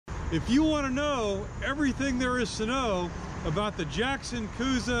If you want to know everything there is to know about the Jackson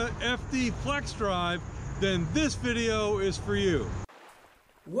Coosa FD Flex Drive, then this video is for you.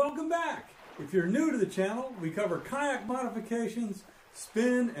 Welcome back. If you're new to the channel, we cover kayak modifications,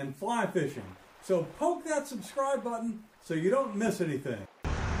 spin, and fly fishing. So poke that subscribe button so you don't miss anything.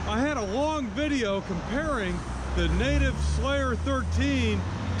 I had a long video comparing the Native Slayer 13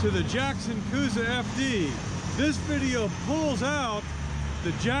 to the Jackson Coosa FD. This video pulls out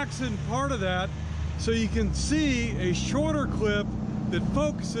the Jackson part of that so you can see a shorter clip that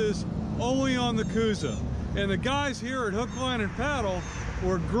focuses only on the Coosa. And the guys here at Hook, Line, and Paddle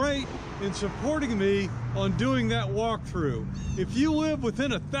were great in supporting me on doing that walkthrough. If you live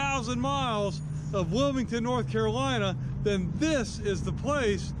within 1,000 miles of Wilmington, North Carolina, then this is the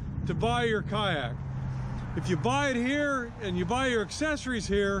place to buy your kayak. If you buy it here and you buy your accessories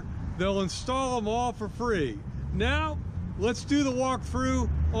here, they'll install them all for free. Now, let's do the walkthrough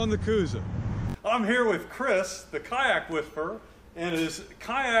on the Coosa. I'm here with Chris, the kayak whisperer, and his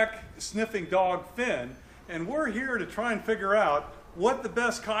kayak sniffing dog Finn, and we're here to try and figure out what the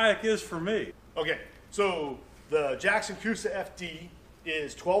best kayak is for me. Okay, so the Jackson Coosa FD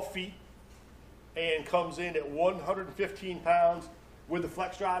is 12 feet and comes in at 115 pounds with the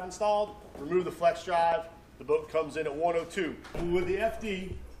flex drive installed. Remove the flex drive, the boat comes in at 102. With the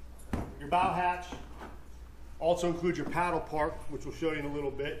FD, your bow hatch also includes your paddle part, which we'll show you in a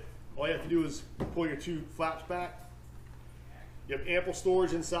little bit. All you have to do is pull your two flaps back. You have ample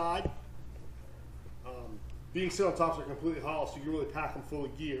storage inside. Being sit on tops are completely hollow, so you can really pack them full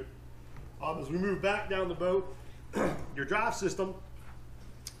of gear. As we move back down the boat, your drive system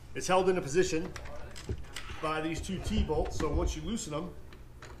is held into position by these two T-bolts. So once you loosen them,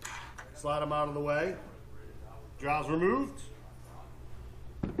 slide them out of the way. Drive's removed.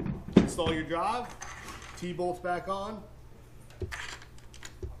 Install your drive. T-bolts back on.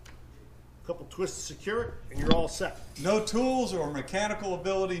 Couple twists to secure it, and you're all set. No tools or mechanical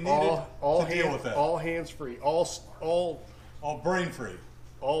ability needed to deal with that. All hands free, all brain free,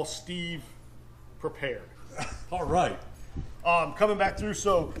 all Steve prepared. All right. Coming back through,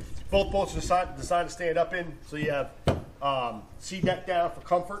 so both boats are designed to stand up in. So you have sea deck down for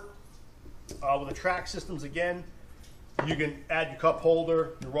comfort. With the track systems, again, you can add your cup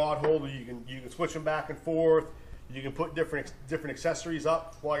holder, your rod holder. You can switch them back and forth. You can put different accessories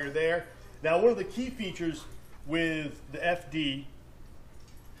up while you're there. Now, one of the key features with the FD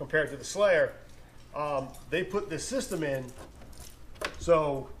compared to the Slayer, they put this system in,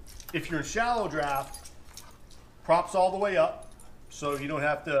 so if you're in shallow draft, props all the way up, so you don't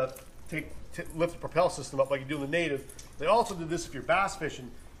have to lift the propel system up like you do in the Native. They also did this if you're bass fishing.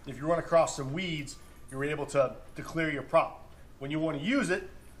 If you run across some weeds, you're able to clear your prop. When you want to use it,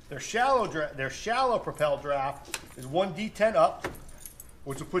 their shallow propel draft is 1 D10 up,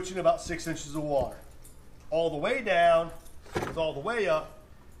 which will put you in about 6 inches of water. All the way down is all the way up.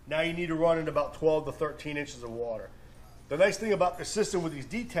 Now you need to run in about 12 to 13 inches of water. The nice thing about the system with these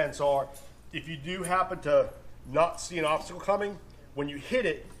detents are, if you do happen to not see an obstacle coming, when you hit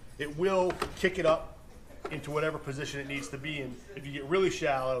it, it will kick it up into whatever position it needs to be in. If you get really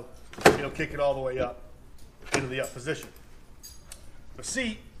shallow, it'll kick it all the way up into the up position. The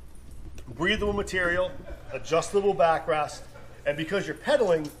seat, breathable material, adjustable backrest, and because you're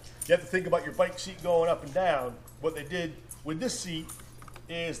pedaling, you have to think about your bike seat going up and down. What they did with this seat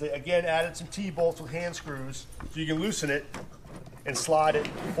is they again added some T-bolts with hand screws so you can loosen it and slide it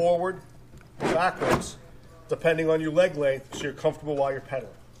forward or backwards depending on your leg length so you're comfortable while you're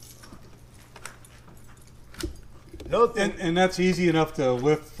pedaling. Another thing, and that's easy enough to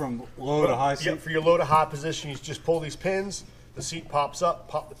lift from low to high seat? Yeah, for your low to high position, you just pull these pins, the seat pops up,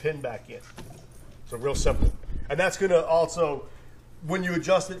 pop the pin back in. So real simple. And that's going to also, when you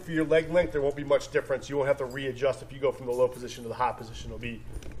adjust it for your leg length, there won't be much difference. You won't have to readjust if you go from the low position to the high position.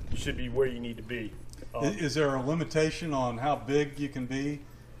 You should be where you need to be. Is there a limitation on how big you can be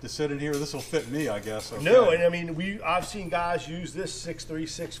to sit in here? This will fit me, I guess. Okay. No, and I mean, I've seen guys use this 6'3",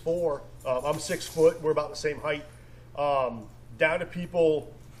 6'4". I'm 6 foot. We're about the same height. Down to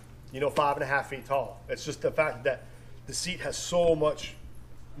people, 5.5 feet tall. It's just the fact that the seat has so much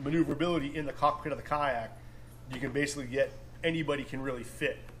maneuverability in the cockpit of the kayak. You can basically anybody can really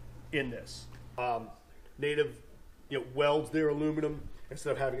fit in this. Native, welds their aluminum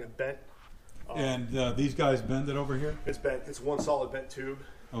instead of having it bent. And these guys bend it over here? It's bent. It's one solid bent tube.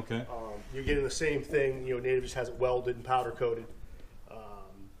 Okay. You're getting the same thing. Native just has it welded and powder coated.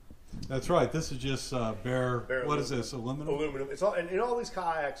 That's right. This is just bare. What aluminum. Is this? Aluminum. Aluminum. It's all, and in all these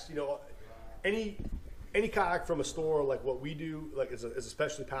kayaks, any kayak from a store like what we do, like as a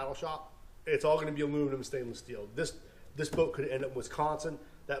specialty paddle shop, it's all going to be aluminum, stainless steel. This boat could end up in Wisconsin.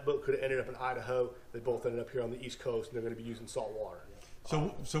 That boat could have ended up in Idaho. They both ended up here on the East Coast, and they're going to be using salt water.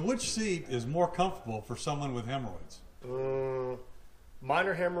 So which seat is more comfortable for someone with hemorrhoids?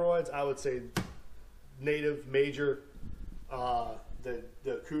 Minor hemorrhoids, I would say Native, major, the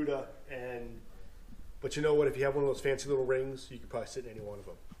Cuda, but you know what? If you have one of those fancy little rings, you could probably sit in any one of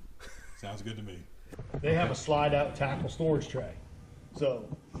them. Sounds good to me. They have a slide-out tackle storage tray. So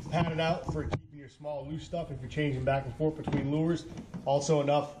pad it out for keeping your small loose stuff if you're changing back and forth between lures. Also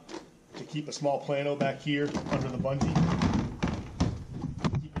enough to keep a small plano back here under the bungee.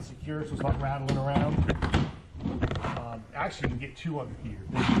 Keep it secure so it's not rattling around. Actually, you can get two under here.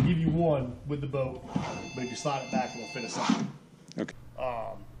 They can give you one with the boat, but if you slide it back, it'll fit aside. Okay.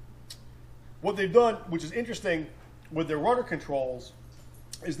 What they've done, which is interesting, with their rudder controls,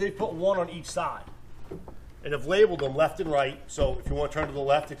 is they put one on each side. And have labeled them left and right. So if you want to turn to the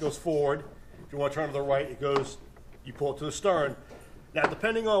left, it goes forward. If you want to turn to the right, you pull it to the stern. Now,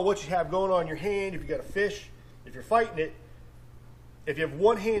 depending on what you have going on in your hand, if you got a fish, if you're fighting it, if you have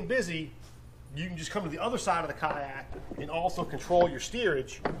one hand busy, you can just come to the other side of the kayak and also control your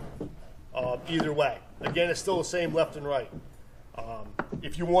steerage either way. Again, it's still the same left and right.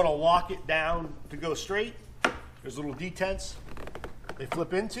 If you want to lock it down to go straight, there's little detents they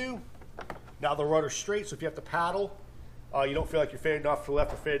flip into. Now the rudder's straight, so if you have to paddle, you don't feel like you're fading off to the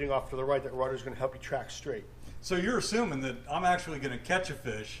left or fading off to the right. That rudder's going to help you track straight. So you're assuming that I'm actually going to catch a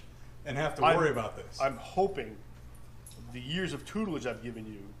fish and have to worry about this. I'm hoping the years of tutelage I've given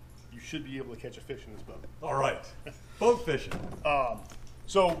you, you should be able to catch a fish in this boat. All right. Boat fishing.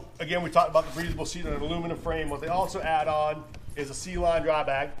 So again, we talked about the breathable seat on an aluminum frame. What they also add on is a C-line dry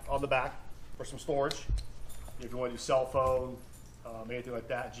bag on the back for some storage. If you want to do cell phone, anything like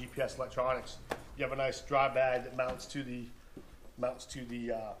that, GPS, electronics, you have a nice dry bag that mounts to the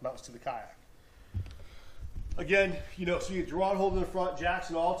kayak. Again, you know, so you get your rod holder in the front.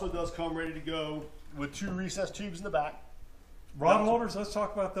 Jackson also does come ready to go with two recessed tubes in the back. Rod holders, let's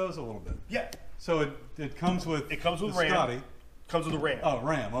talk about those a little bit. Yeah. So it comes with ram. Scotty. Comes with a ram. Oh,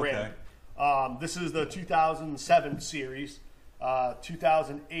 ram. Okay. Ram. This is the 2007 series.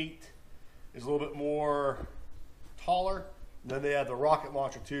 2008 is a little bit more taller. Then they have the rocket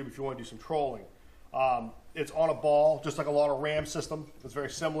launcher tube if you want to do some trolling. It's on a ball, just like a lot of ram system. It's very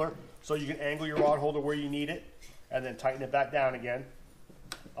similar. So you can angle your rod holder where you need it and then tighten it back down again.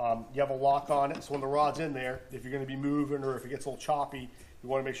 You have a lock on it, so when the rod's in there, if you're going to be moving or if it gets a little choppy, you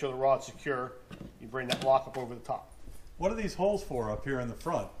want to make sure the rod's secure. You bring that lock up over the top. What are these holes for up here in the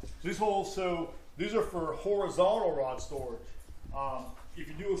front? These holes, so these are for horizontal rod storage. If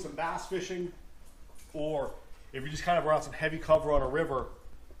you're doing some bass fishing, or if you're just kind of around some heavy cover on a river,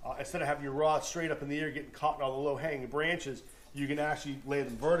 instead of having your rod straight up in the air getting caught in all the low hanging branches, you can actually lay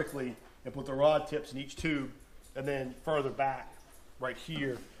them vertically and put the rod tips in each tube, and then further back right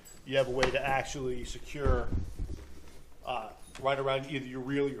here you have a way to actually secure right around either your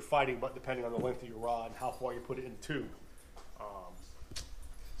reel or your fighting butt, depending on the length of your rod and how far you put it in the tube.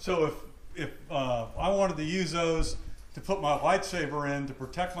 So if I wanted to use those to put my lightsaber in to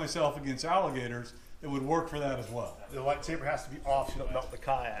protect myself against alligators, it would work for that as well. The lightsaber has to be off so you don't melt the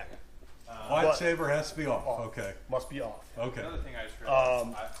kayak. Lightsaber has to be off. Okay. Must be off. Okay. Another thing I just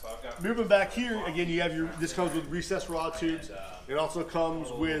realized, so I've got Moving back here, again, you have this comes with recessed rod tubes. It also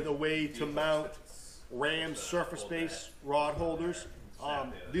comes with a way to mount ram surface base rod holders.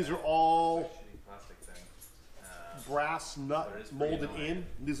 These are all brass nut molded in.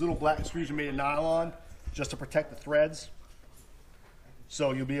 These little black screws are made of nylon just to protect the threads.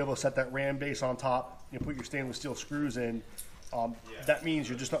 So you'll be able to set that ram base on top. You put your stainless steel screws in. That means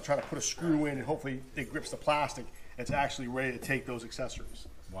you're just not trying to put a screw in and hopefully it grips the plastic. It's actually ready to take those accessories.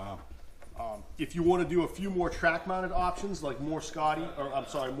 Wow. If you want to do a few more track mounted options, like more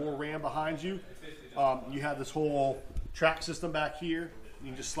more ram behind you, you have this whole track system back here. You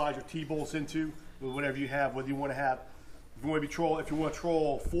can just slide your T-bolts into with whatever you have, whether you want to have, if you want to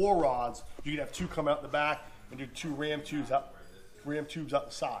troll 4 rods, you can have 2 come out the back and do 2 ram tubes out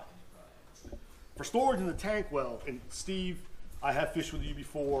the side. For storage in the tank well, and Steve, I have fished with you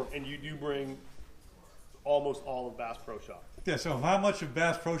before, and you do bring almost all of Bass Pro Shop. Yeah, so how much of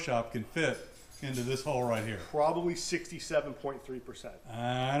Bass Pro Shop can fit into this hole right here? Probably 67.3%.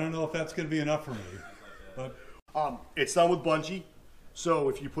 I don't know if that's going to be enough for me. But it's done with bungee, so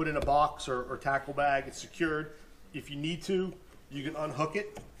if you put in a box or tackle bag, it's secured. If you need to, you can unhook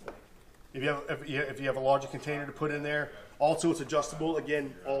it. If you have a larger container to put in there. Also, it's adjustable.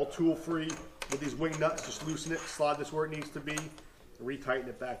 Again, all tool free. With these wing nuts, just loosen it, slide this where it needs to be, and retighten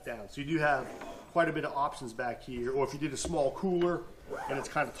it back down. So you do have quite a bit of options back here. Or if you did a small cooler and it's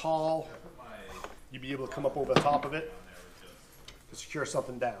kind of tall, you'd be able to come up over the top of it. to secure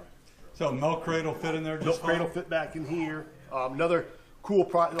something down. So milk crate will fit in there just Milk crate fine? will fit back in here. Another cool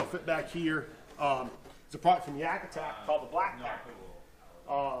product that'll fit back here. It's a product from Kayak called the Black Pack.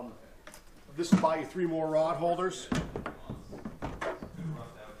 This will buy you 3 more rod holders.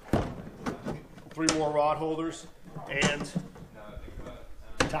 3 more rod holders and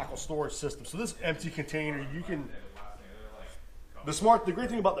tackle storage system. So this empty container, you can. The great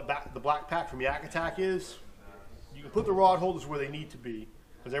thing about the Black Pack from Kayak is you can put the rod holders where they need to be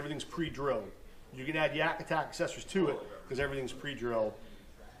because everything's pre-drilled. You can add Kayak accessories to it because everything's pre-drilled.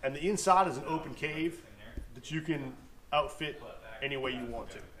 And the inside is an open cave that you can outfit any way you want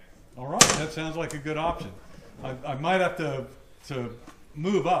to. All right, that sounds like a good option. I might have to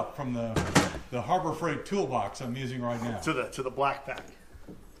move up from the Harbor Freight toolbox I'm using right now. To the Black Pack.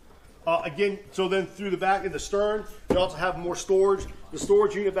 Again, so then through the back of the stern, you also have more storage. The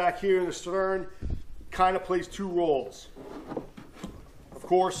storage unit back here in the stern kind of plays 2 roles. Of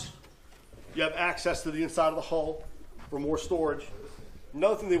course, you have access to the inside of the hull for more storage.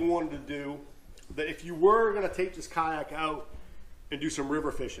 Another thing they wanted to do, that if you were going to take this kayak out and do some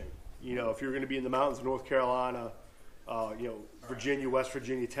river fishing, you know, if you're going to be in the mountains of North Carolina, you know, Virginia, West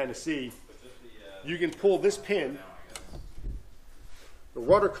Virginia, Tennessee, you can pull this pin, the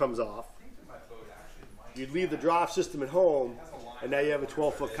rudder comes off, you'd leave the drive system at home, and now you have a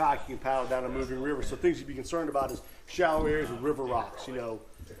 12-foot kayak you can paddle down a moving river. So things you'd be concerned about is shallow areas with river rocks, you know,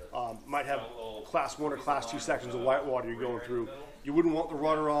 might have class 1 or class 2 sections of whitewater you're going through. You wouldn't want the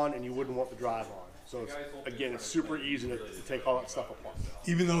rudder on and you wouldn't want the drive on. So again, it's super easy to take all that stuff apart.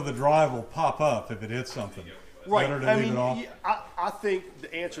 Even though the drive will pop up if it hits something. Right. Better to leave it off. I think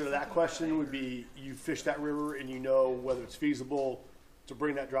the answer to that question would be you fish that river and you know whether it's feasible to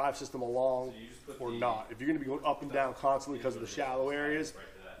bring that drive system along or not. If you're going to be going up and down constantly because of the shallow areas,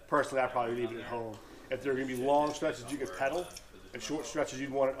 personally, I'd probably leave it at home. If there are going to be long stretches you can pedal and short stretches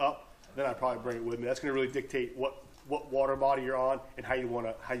you'd want it up, then I'd probably bring it with me. That's going to really dictate what water body you're on and how you want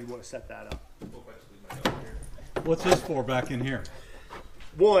to set that up. What's this for back in here?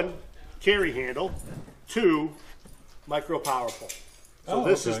 1, carry handle. 2, micro power pull. So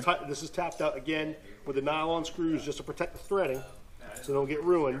this is tapped out again with the nylon screws just to protect the threading so they don't get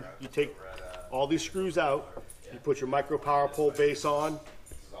ruined. You take all these screws out, you put your micro power pull base on,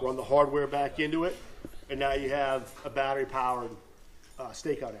 run the hardware back into it, and now you have a battery powered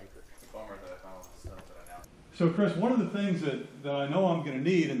stakeout anchor. So Chris, one of the things that I know I'm going to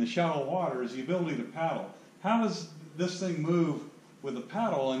need in the shallow water is the ability to paddle. How does this thing move with a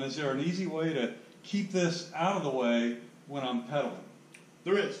paddle, and is there an easy way to keep this out of the way when I'm pedaling?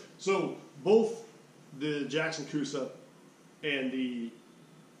 There is. So both the Jackson Coosa and the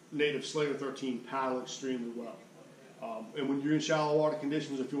Native Slayer 13 paddle extremely well. And when you're in shallow water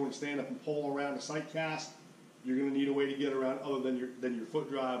conditions, if you want to stand up and pull around a sight cast, you're going to need a way to get around other than your foot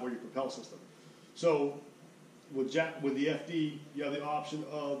drive or your propel system. So with the FD, you have the option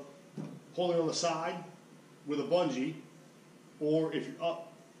of pulling on the side with a bungee, or if you're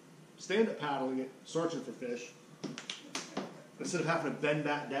up, stand up paddling it, searching for fish. Instead of having to bend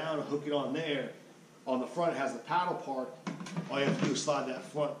back down and hook it on there, on the front it has the paddle part. All you have to do is slide that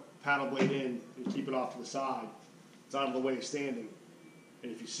front paddle blade in and keep it off to the side. It's out of the way of standing.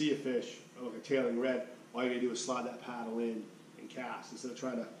 And if you see a fish, like a tailing red, all you gotta do is slide that paddle in and cast instead of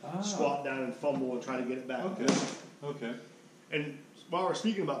trying to squat down and fumble and try to get it back. Okay. Okay. And while we're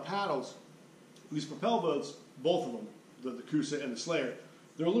speaking about paddles, these propel boats, both of them, the Coosa and the Slayer,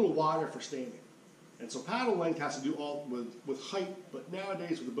 they're a little wider for standing. And so paddle length has to do all with height, but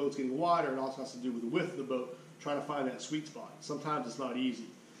nowadays with the boats getting wider, it also has to do with the width of the boat, trying to find that sweet spot. Sometimes it's not easy.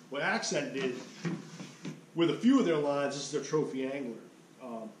 What Accent did with a few of their lines, this is their trophy angler.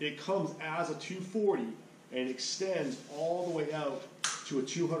 It comes as a 240 and extends all the way out to a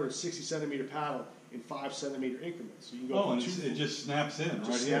 260 centimeter paddle in 5 centimeter increments. So you can go and it just snaps in right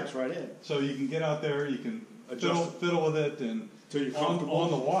here. Snaps right in. So you can get out there, you can fiddle with it, and on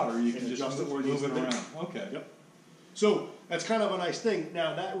the water you can just move it around. Okay. Yep. So that's kind of a nice thing.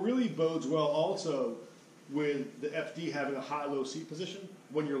 Now that really bodes well also with the FD having a high-low seat position.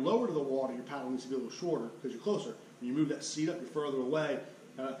 When you're lower to the water, your paddle needs to be a little shorter because you're closer. When you move that seat up, you're further away,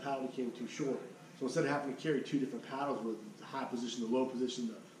 and that paddle became too short. So instead of having to carry 2 different paddles with the high position, the low position,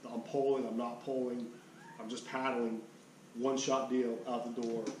 the I'm poling, I'm not poling, I'm just paddling, one-shot deal out the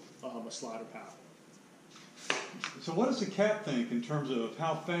door, a slider paddle. So what does the cat think in terms of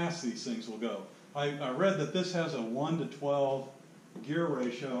how fast these things will go? I read that this has a 1 to 12 gear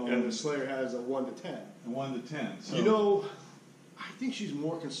ratio. And the Slayer has a 1 to 10. A 1 to 10. So. You know, I think she's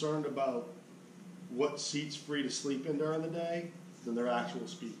more concerned about what seat's free to sleep in during the day than their actual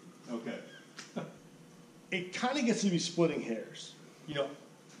speed. Okay. It kind of gets to be splitting hairs. you know,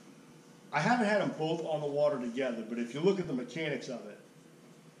 I haven't had them both on the water together, but if you look at the mechanics of it,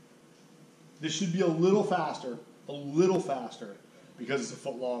 this should be a little faster because it's a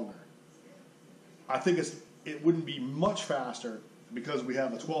foot longer. I think it wouldn't be much faster because we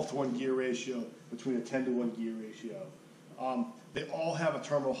have a 12-to-1 gear ratio between a 10-to-1 gear ratio. They all have a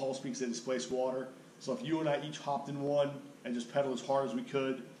terminal hull speeds that displace water. So if you and I each hopped in one and just pedaled as hard as we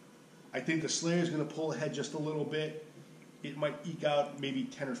could, I think the Slayer is going to pull ahead just a little bit. It might eke out maybe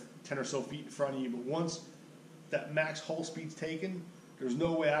 10 or so feet in front of you, but once that max hull speed's taken, there's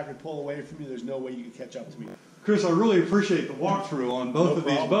no way I could pull away from you. There's no way you can catch up to me. Chris, I really appreciate the walkthrough on both of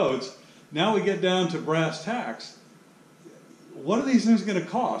these boats. Now we get down to brass tacks. What are these things going to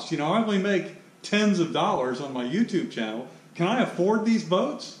cost? You know, I only make tens of dollars on my YouTube channel. Can I afford these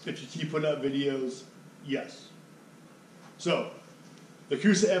boats? If you keep putting up videos, yes. So, the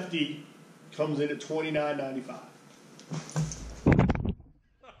Coosa FD comes in at $29.95.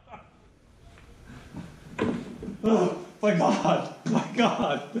 Oh my God! My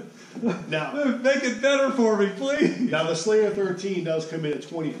God! Now, make it better for me, please. Now the Slayer 13 does come in at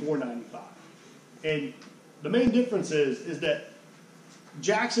 $24.95, and the main difference is that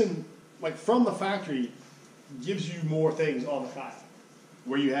Jackson, like from the factory, gives you more things on the kayak,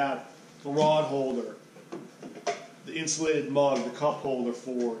 where you have the rod holder, the insulated mug, the cup holder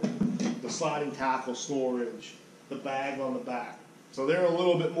for it, the sliding tackle storage, the bag on the back. So they're a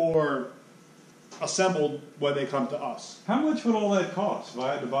little bit more assembled when they come to us. How much would all that cost if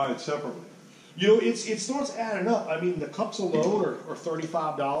I had to buy it separately? You know, it starts adding up. I mean, the cups alone are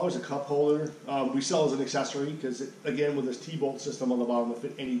 $35, a cup holder. We sell as an accessory because, again, with this T-bolt system on the bottom, will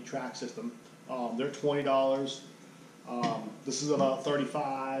fit any track system. They're $20. This is about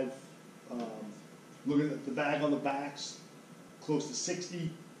 $35. Looking at the bag on the backs, close to $60.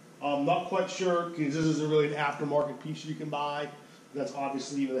 I'm not quite sure because this isn't really an aftermarket piece you can buy. That's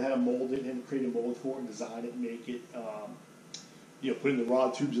obviously, they had to mold it and create a mold for it and design it and make it, put in the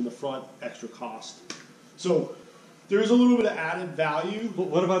rod tubes in the front, extra cost. So there's a little bit of added value. But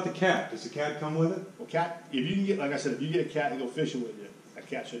what about the cat? Does the cat come with it? Well, cat, if you can get, like I said, if you get a cat and go fishing with you, that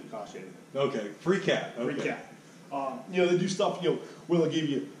cat shouldn't cost you anything. Okay, free cat. Okay. Free cat. They do stuff, where they'll give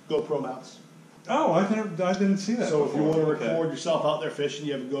you GoPro mounts. Oh, I didn't see that. So before. if you want to record yourself out there fishing,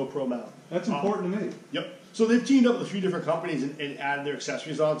 you have a GoPro mount. That's important to me. Yep. So they've teamed up with a few different companies and added their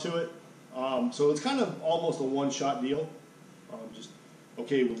accessories onto it. So it's kind of almost a one-shot deal.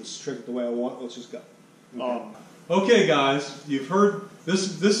 Okay, we'll just trick it the way I want. Let's just go. Okay, guys, you've heard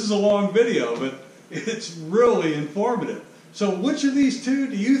this. This is a long video, but it's really informative. So which of these two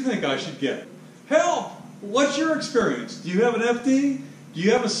do you think I should get? Help! What's your experience? Do you have an FD? Do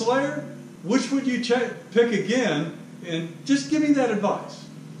you have a Slayer? Which would you pick again? And just give me that advice.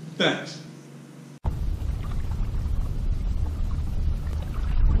 Thanks.